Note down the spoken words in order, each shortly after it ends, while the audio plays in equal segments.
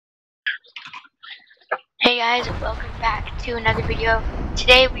Hey guys, welcome back to another video.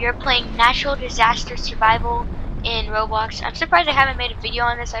 Today we are playing Natural Disaster Survival in Roblox. I'm surprised I haven't made a video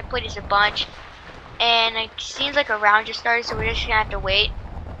on this. I played this a bunch, and it seems like a round just started, so we're just gonna have to wait.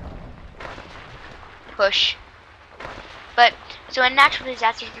 Push. But so in Natural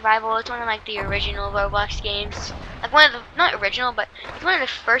Disaster Survival, it's one of like the original Roblox games. Like one of the not original, but it's one of the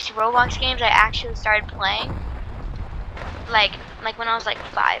first Roblox games I actually started playing. Like when I was like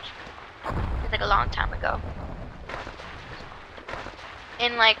 5. It's like a long time ago.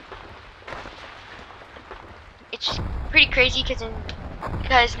 And like it's pretty crazy because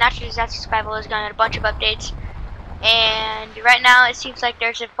Natural Disaster Survival has gotten a bunch of updates, and right now it seems like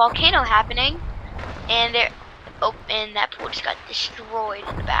there's a volcano happening, and and that pool just got destroyed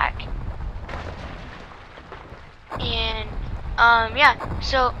in the back. And yeah,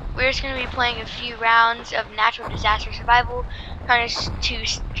 so we're just gonna be playing a few rounds of Natural Disaster Survival, trying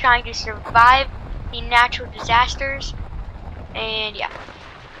to survive the natural disasters, and yeah.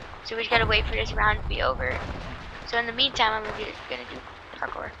 So we just gotta wait for this round to be over. So in the meantime, I'm gonna do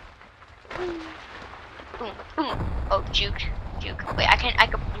parkour. Boom, boom. Oh, juke. Wait, I can,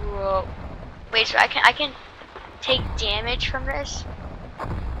 bro. Wait, so I can take damage from this?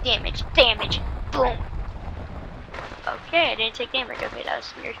 Damage. Boom. Okay, I didn't take damage. Okay, that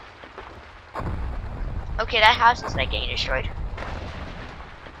was weird. Okay, that house is like getting destroyed.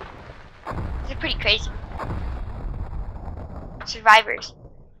 This is pretty crazy. Survivors.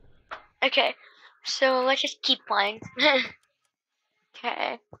 Okay, so let's just keep playing.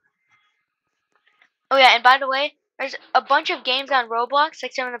 Okay. Oh yeah, and by the way, there's a bunch of games on Roblox,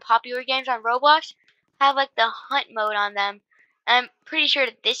 like some of the popular games on Roblox, have like the hunt mode on them. And I'm pretty sure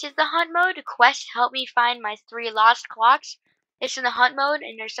that this is the hunt mode. The quest helped me find my 3 lost clocks. It's in the hunt mode,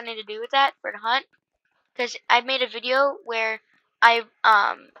 and there's something to do with that for the hunt. Because I made a video where I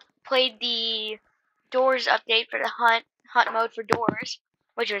played the doors update for the hunt mode for doors,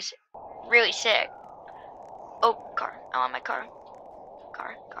 which was really sick. Oh, car. I want my car.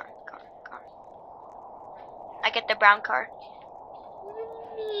 Car. I get the brown car.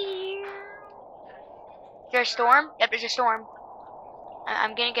 Is there a storm? Yep, there's a storm.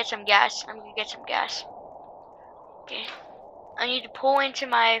 I'm gonna get some gas. Okay. I need to pull into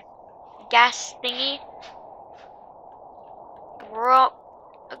my gas thingy. Bro.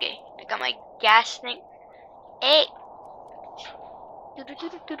 Okay, I got my gas thing. Hey!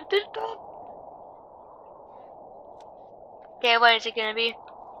 Okay, what is it gonna be?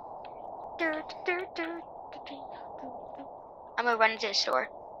 I'm gonna run into the store.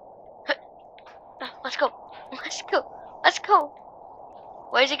 Let's go.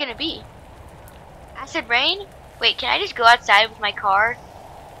 What is it gonna be? Acid rain? Wait, can I just go outside with my car?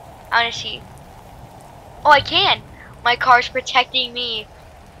 I wanna see. Oh, I can! My car's protecting me.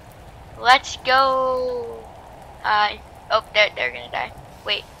 Let's go. Oh, they're gonna die.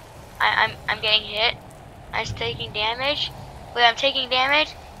 Wait, I'm getting hit. I'm taking damage. Wait, I'm taking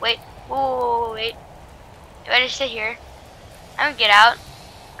damage. Wait, whoa, wait. Do I just sit here? I'm gonna get out.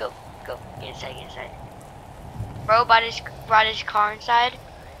 Go, get inside. Bro brought his car inside.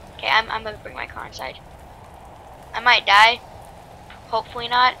 Okay, I'm gonna bring my car inside. I might die. Hopefully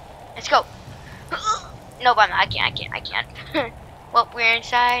not. Let's go. No, but I can't. Well, we're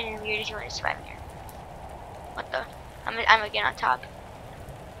inside and we're just going to survive here. What the? I'm gonna get on top.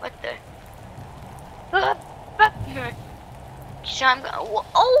 What the? So I'm gonna.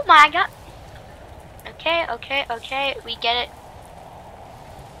 Oh my god. Okay. We get it.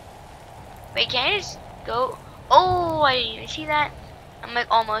 Wait, can I just go? Oh, I didn't even see that. I'm like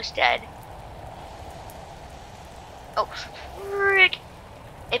almost dead. Oh, frick.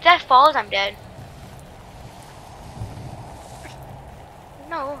 If that falls, I'm dead.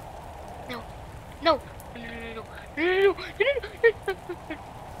 No. Oh,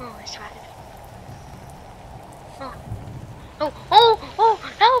 I survived. Oh,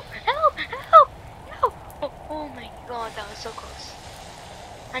 help. Oh my god, that was so close.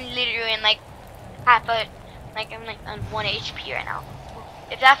 I'm literally in like I'm like on 1 HP right now.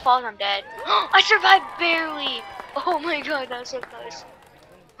 If that falls, I'm dead. I survived barely. Oh my god, that was so close.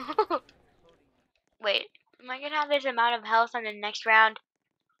 Wait, am I gonna have this amount of health on the next round?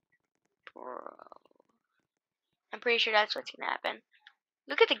 Bro. I'm pretty sure that's what's gonna happen.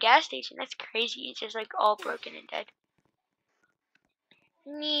 Look at the gas station. That's crazy. It's just like all broken and dead.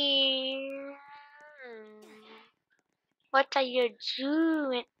 What are you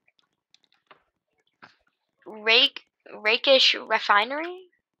doing? Rakish Refinery?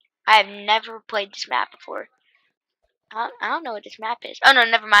 I have never played this map before. I don't know what this map is. Oh no,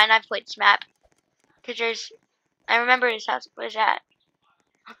 never mind. I've played this map. Cause I remember this house. What is that?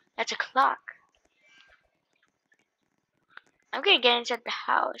 That's a clock. I'm gonna get inside the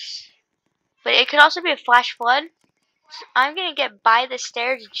house. But it could also be a flash flood. So I'm gonna get by the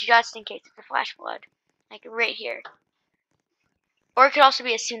stairs just in case it's a flash flood. Like right here. Or it could also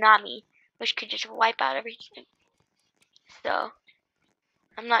be a tsunami, which could just wipe out everything. So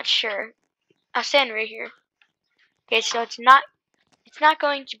I'm not sure. I'll stand right here. Okay, so it's not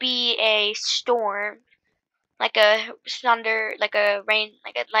going to be a storm, like a thunder, like a rain,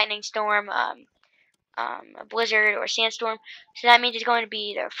 like a lightning storm, a blizzard or sandstorm. So that means it's going to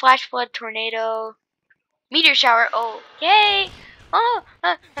be either a flash flood, tornado, meteor shower. Okay. Oh,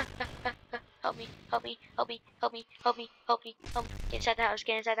 help me, help me, help me, help me, help me, help me, help me. Get inside the house,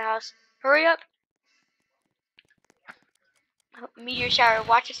 get inside the house. Hurry up. Meteor shower,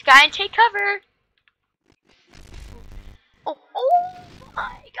 watch the sky and take cover. Oh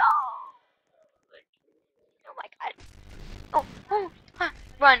my god. Oh my god.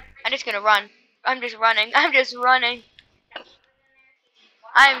 Run. I'm just gonna run. I'm just running. I'm just running.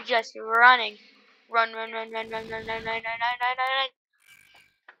 I'm just running. Run, run, run, run, run, run, run, run, run, run, run, run.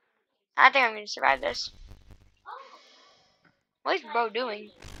 I think I'm gonna survive this. What is bro doing?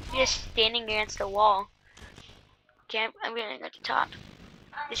 He's just standing against the wall. Okay, I'm gonna go to the top.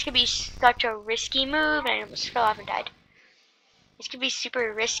 This could be such a risky move, and I almost fell off and died. This could be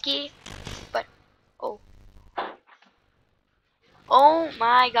super risky, but oh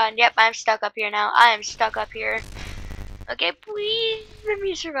my god, yep, I'm stuck up here now. I am stuck up here. Okay, please let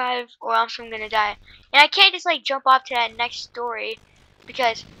me survive, or else I'm gonna die. And I can't just like jump off to that next story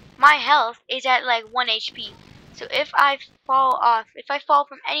because my health is at like 1 HP. So if I fall off, if I fall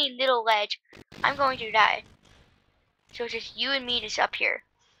from any little ledge, I'm going to die. So it's just you and me just up here.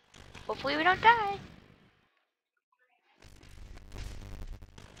 Hopefully we don't die.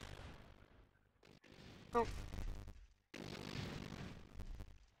 Oh.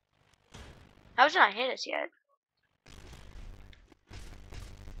 How has it not hit us yet?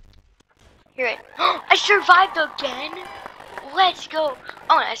 Here it. I survived again! Let's go!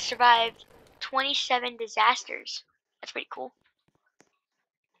 Oh, I survived 27 disasters. That's pretty cool.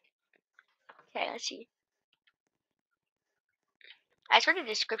 Okay, let's see. As for the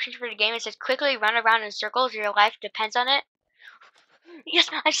description for the game, it says quickly run around in circles. Your life depends on it. Yes,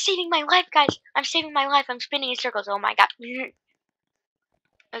 I'm saving my life, guys. I'm saving my life. I'm spinning in circles. Oh my god.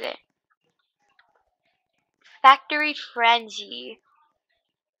 Okay. Factory Frenzy.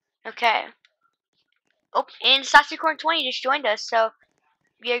 Okay. Oh, and Stassicorn20 just joined us, so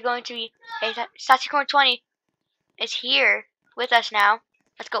we are going to be. Hey, Stassicorn20 is here with us now.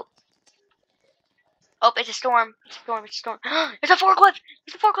 Let's go. Oh, it's a storm. It's a storm. It's a storm. There's a forklift.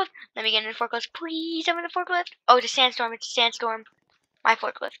 There's a forklift. Let me get in the forklift, please. I'm in the forklift. Oh, it's a sandstorm. It's a sandstorm. My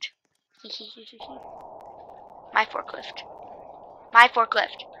forklift. My forklift. My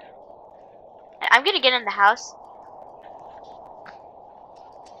forklift. And I'm gonna get in the house.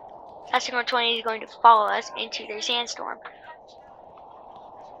 Stassicorn20 is going to follow us into the sandstorm.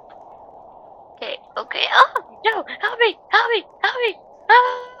 Okay, okay. Oh, no! Help me! Help me! Help me!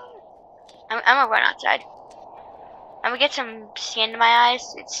 Ah! I'm gonna run outside. I'm gonna get some sand in my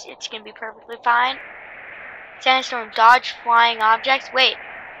eyes. It's gonna be perfectly fine. Sandstorm, dodge flying objects. Wait,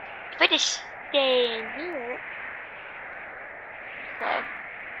 if I just stay in here. Okay.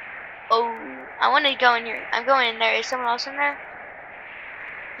 Oh, I want to go in here. I'm going in there. Is someone else in there?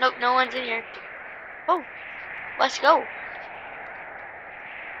 Nope, no one's in here. Oh, let's go.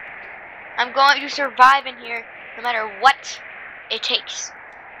 I'm going to survive in here, no matter what it takes.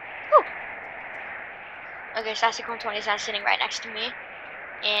 Whew. Okay, Stassicorn20 is now sitting right next to me.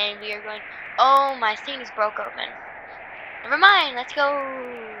 And we are going... Oh, my thing is broke open. Never mind, let's go.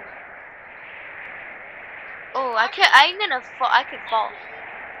 Oh, I'm gonna fall. I could fall.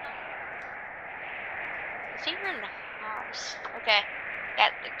 I think we're in the house. Okay. Yeah,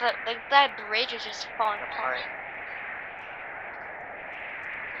 that bridge is just falling apart.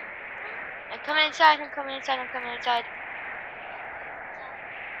 I'm coming inside, I'm coming inside, I'm coming inside.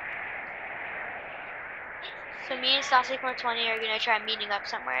 So me and Stassicorn20 are gonna try meeting up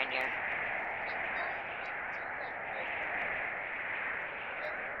somewhere in here.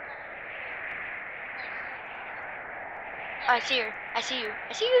 Oh, I see her. I see you.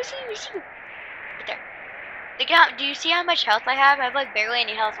 I see you, I see you, I see you. Right there. Do you see how much health I have? I have like barely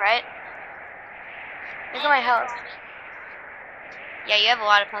any health, right? Look at my health. Yeah, you have a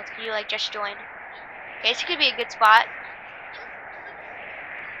lot of health. You like just joined. Okay, this could be a good spot.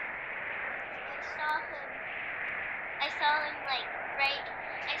 I saw him like right.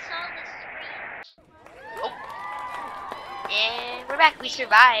 I saw the screen. Oh. And we're back. We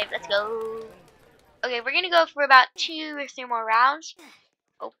survived. Let's go. Okay, we're gonna go for about 2 or 3 more rounds.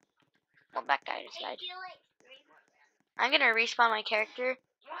 Oh, one back guy just died. I'm gonna respawn my character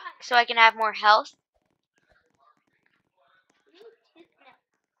so I can have more health.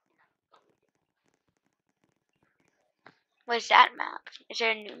 What's that map? Is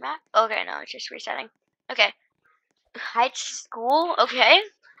there a new map? Okay, no, it's just resetting. Okay. Heights school? Okay.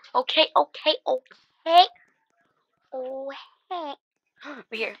 Okay. Okay. We're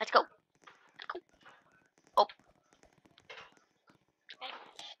here. Let's go. Oh.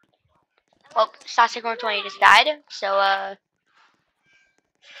 Well, Stassicorn20 just died. So,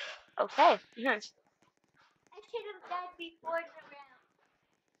 okay. I should have died before the round.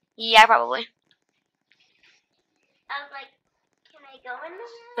 Yeah, probably. I was like, can I go in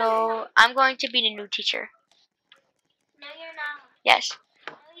this round? So, I'm going to be the new teacher. No, you're not. Yes.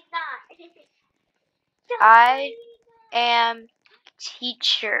 No, he's not. I am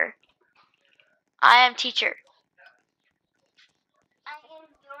teacher. I am teacher. I am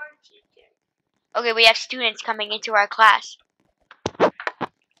your teacher. Okay, we have students coming into our class.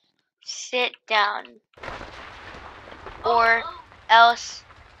 Sit down. Or else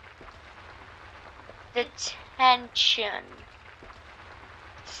detention.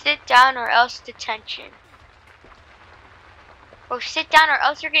 Sit down or else detention. Or sit down or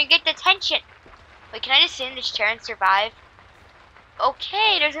else you're gonna get detention. Wait, can I just sit in this chair and survive?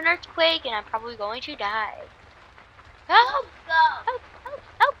 Okay, there's an earthquake and I'm probably going to die. Help! Help! Help!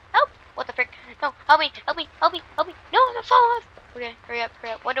 Help! Help! What the frick? No, help me! Help me! Help me! Help me! No, I'm gonna fall off! Okay, hurry up,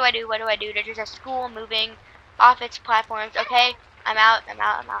 hurry up. What do I do? What do I do? There's just a school moving off its platforms. Okay, I'm out. I'm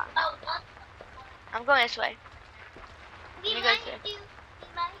out. I'm out. I'm going this way. We Let me go might this way. do.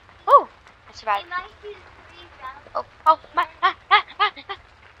 Oh, I survived. We might do 3 rounds. Oh, my,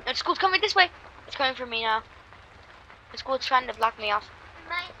 The school's coming this way. It's coming for me now. The school's trying to block me off. We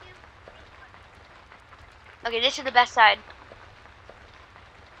might do 3 Okay, this is the best side.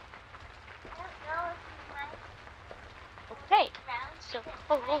 I don't know if we might Okay. rounds. So,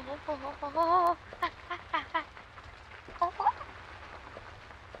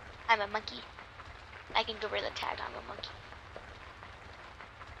 I'm a monkey. I can gorilla tag. I'm a monkey.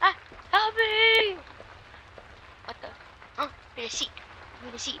 Ah, help me! What the? Oh, there's a seat. Give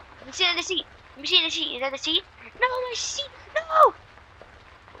me the seat. Let me sit in the seat. Let me sit in the seat. Is that the seat? No, my seat. No!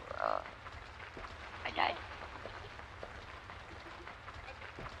 I died.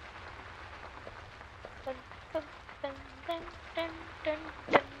 Dun, dun, dun, dun, dun, dun,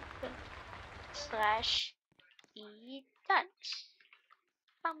 dun, dun. Slash E dunce.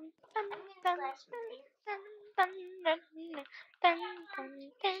 Dun, dun, dun, dun, dun, dun, dun,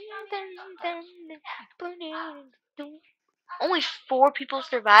 dun, dun, dun, dun, dun. Only 4 people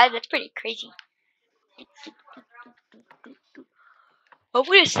survived. That's pretty crazy.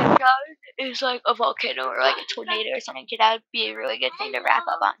 Hopefully, this sound is like a volcano or like a tornado or something. Cause that would be a really good thing to wrap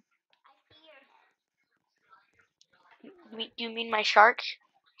up on. Do you mean my shark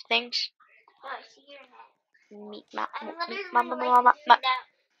things? Oh, I see your head. Meet I'm literally mama. down.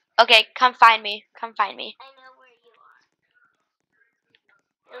 Okay, come find me. Come find me. I know where you are.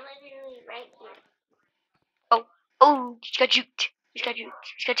 You're literally right here. Oh, she got juked. She got juked.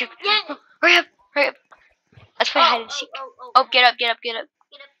 She got juked. Yeah. Oh, hurry up, hurry up. Let's play hide and seek. Oh, get up, get up, get up.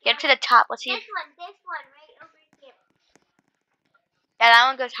 Get up to the top. Let's see. This one, right over here. Yeah, that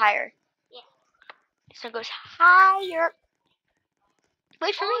one goes higher. Yeah. This one goes higher.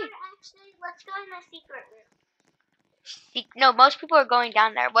 Wait for me. Actually, let's go in the secret room. No, most people are going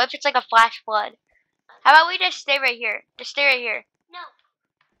down there. What if it's like a flash flood? How about we just stay right here? Just stay right here. No.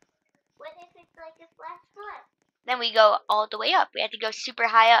 What if it's like a flash flood? Then we go all the way up. We have to go super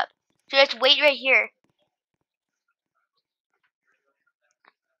high up. So just wait right here.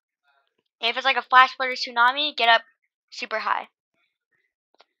 And if it's like a flash flood or tsunami, get up super high.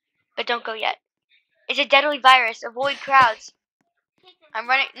 But don't go yet. It's a deadly virus. Avoid crowds. I'm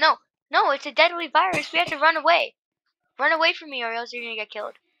running. No, it's a deadly virus. We have to run away. Run away from me or else you're gonna get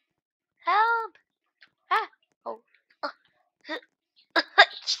killed. Help! Ah! Oh.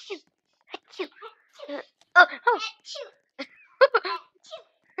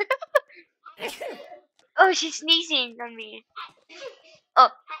 Oh, she's sneezing on me. Oh.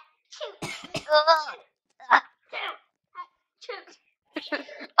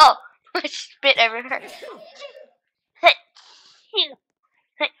 Oh, I spit everywhere.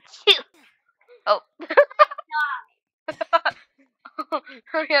 Oh.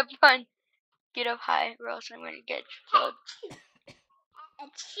 Hurry up, run. Get up high, or else I'm gonna get killed.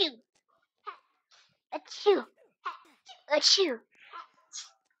 Achoo. Achoo. Achoo.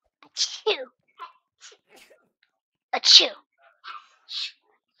 Achoo. Achoo.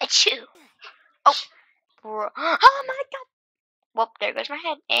 Achoo. Oh. Bro. Oh my god. Well, there goes my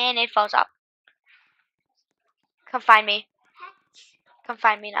head. And it falls off. Come find me. Come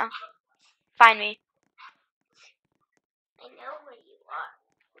find me now. Find me. I know where you are.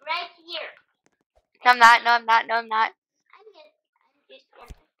 Right here. No, I'm not. No, I'm not. No, I'm not. I'm just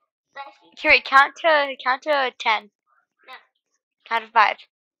gonna slash you. Here, wait, count to 10. No. Count to 5.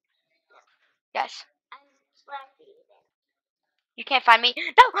 Yes. I'm slashing you then. You can't find me.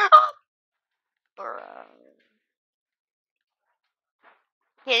 No! Oh! Bro.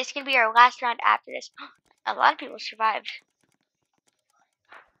 Yeah, this can be our last round after this. A lot of people survived.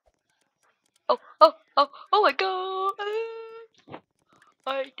 Oh, oh, oh, oh my god!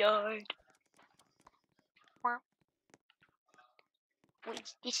 I died.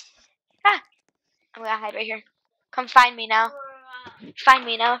 Wait, this. Ah! I'm gonna hide right here. Come find me now. Find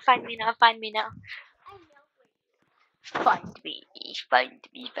me now. Find me now. Find me now. I know where you Find me. Find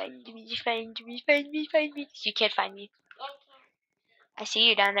me. Find me. Find me. Find me. Find me. You can't find me. are. I see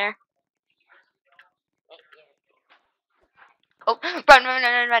you down there. Oh, run, run,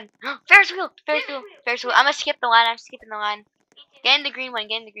 run, run, run. Ferris wheel. Ferris wheel. Ferris wheel. I'm gonna skip the line. I'm skipping the line. Get in the green one.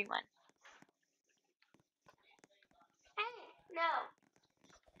 Get in the green one. No.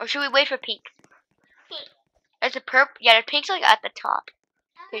 Or should we wait for pink? Pink. There's a purple. Yeah, the pink's like at the top.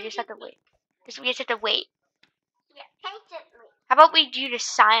 We just have to wait. We just have to wait. Yeah, patiently. How about we do the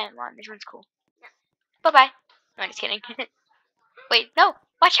cyan one? This one's cool. No. Bye-bye. No, just kidding. Wait, no.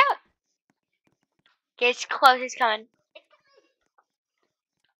 Watch out. Okay, it's close. It's coming.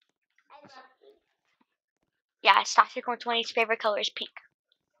 I love pink. Yeah, Stassicorn20's favorite color is pink.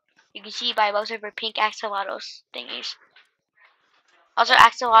 You can see by most of her pink axolotls thingies. Also,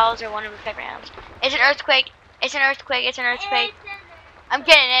 axolotls are one of her favorite animals. It's an earthquake. It's an earthquake. It's an earthquake. I'm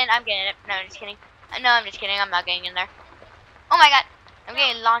getting in. I'm getting it. No, I'm just kidding. No, I'm just kidding. I'm not getting in there. Oh my god. I'm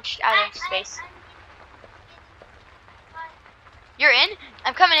getting launched out of space. You're in?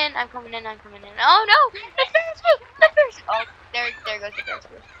 I'm coming in. I'm coming in. I'm coming in. Oh no! The Ferris wheel! The Ferris wheel! Oh, there goes the Ferris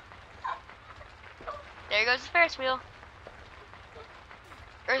wheel. There goes the Ferris wheel.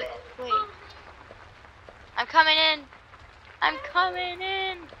 Wait. I'm coming in. I'm coming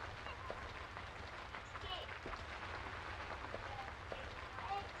in.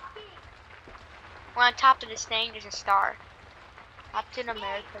 We're on top of this thing. There's a star. Captain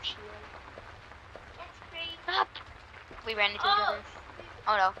America shield. Up. We ran into each other.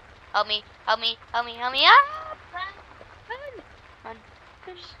 Oh no. Help me. Help me. Help me. Help me. Ah! Run. Run.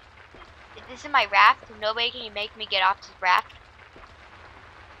 Run. This is my raft. Nobody can make me get off this raft.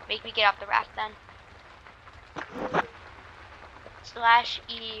 Make me get off the raft then. Slash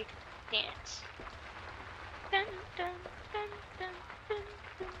E dance. Dun, dun, dun, dun, dun,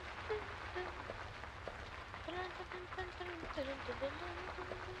 dun, dun, dun.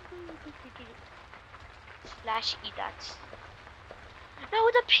 Slash E dance.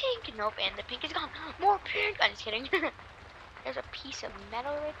 No, the pink! Nope, and the pink is gone. More pink! I'm just kidding. There's a piece of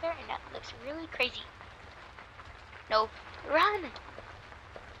metal right there, and that looks really crazy. No, run!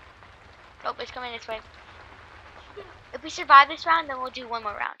 Nope, it's coming this way. If we survive this round, then we'll do one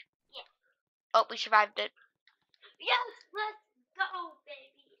more round. Yeah. Oh, we survived it. Yes, let's go,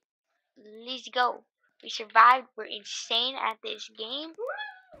 baby. Let's go. We survived. We're insane at this game.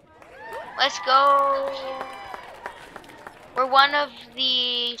 Let's go. We're one of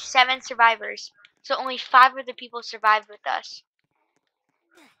the 7 survivors. So only 5 of the people survived with us.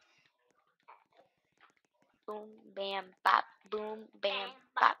 Boom, bam, bop. Boom, bam,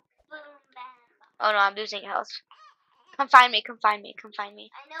 bop. Boom, bam, bop. Oh no, I'm losing health. Come find me, come find me, come find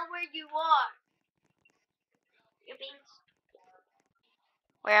me. I know where you are. You're being...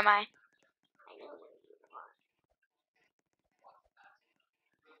 Where am I? I know where you are.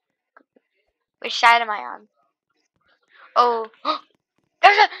 Which side am I on? Oh,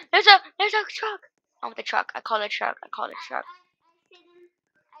 there's a truck. I want the truck. I call it truck. I call it truck.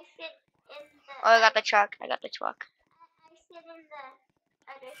 I sit in the... Oh, I got the truck. I got the truck. I sit in the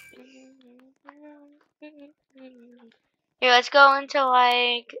other seat. Here, let's go into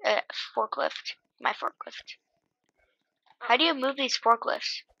like a forklift. My forklift. How do you move these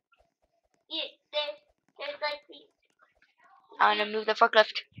forklifts? Yeah, there's like these. I want to move the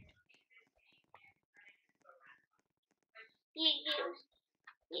forklift. You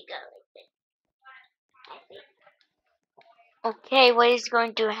go like this. I think. Okay, what is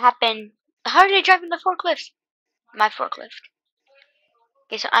going to happen? How are they driving the forklift? My forklift.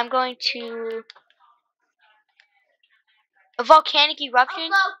 Okay, so I'm going to... A volcanic eruption? A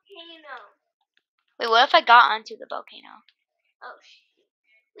volcano. Wait, what if I got onto the volcano? Oh, shit.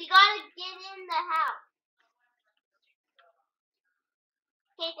 We gotta get in the house.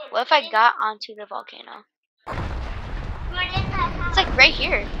 Okay, then What if I got onto the volcano? We're in the house. It's like right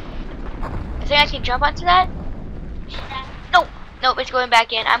here. I think I can jump onto that? No, nope, it's going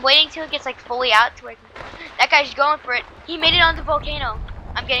back in. I'm waiting till it gets like fully out to where that guy's going for it. He made it on the volcano.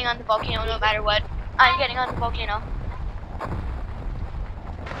 I'm getting on the volcano no matter what. I'm getting on the volcano.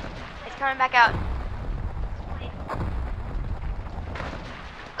 It's coming back out.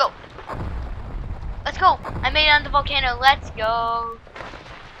 Go. Let's go. I made it on the volcano. Let's go.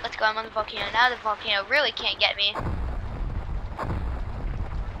 Let's go. I'm on the volcano. Now the volcano really can't get me. I'm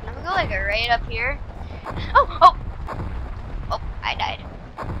gonna go like right up here. Oh! Oh, I died.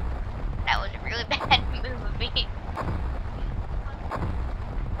 That was a really bad move of me.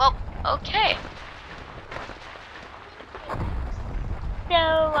 Well, okay.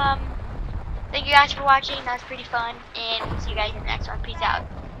 So, thank you guys for watching. That was pretty fun. And we'll see you guys in the next one. Peace out.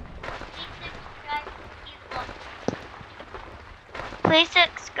 Please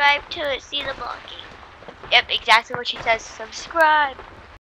subscribe to see the blocking. Yep, exactly what she says. Subscribe.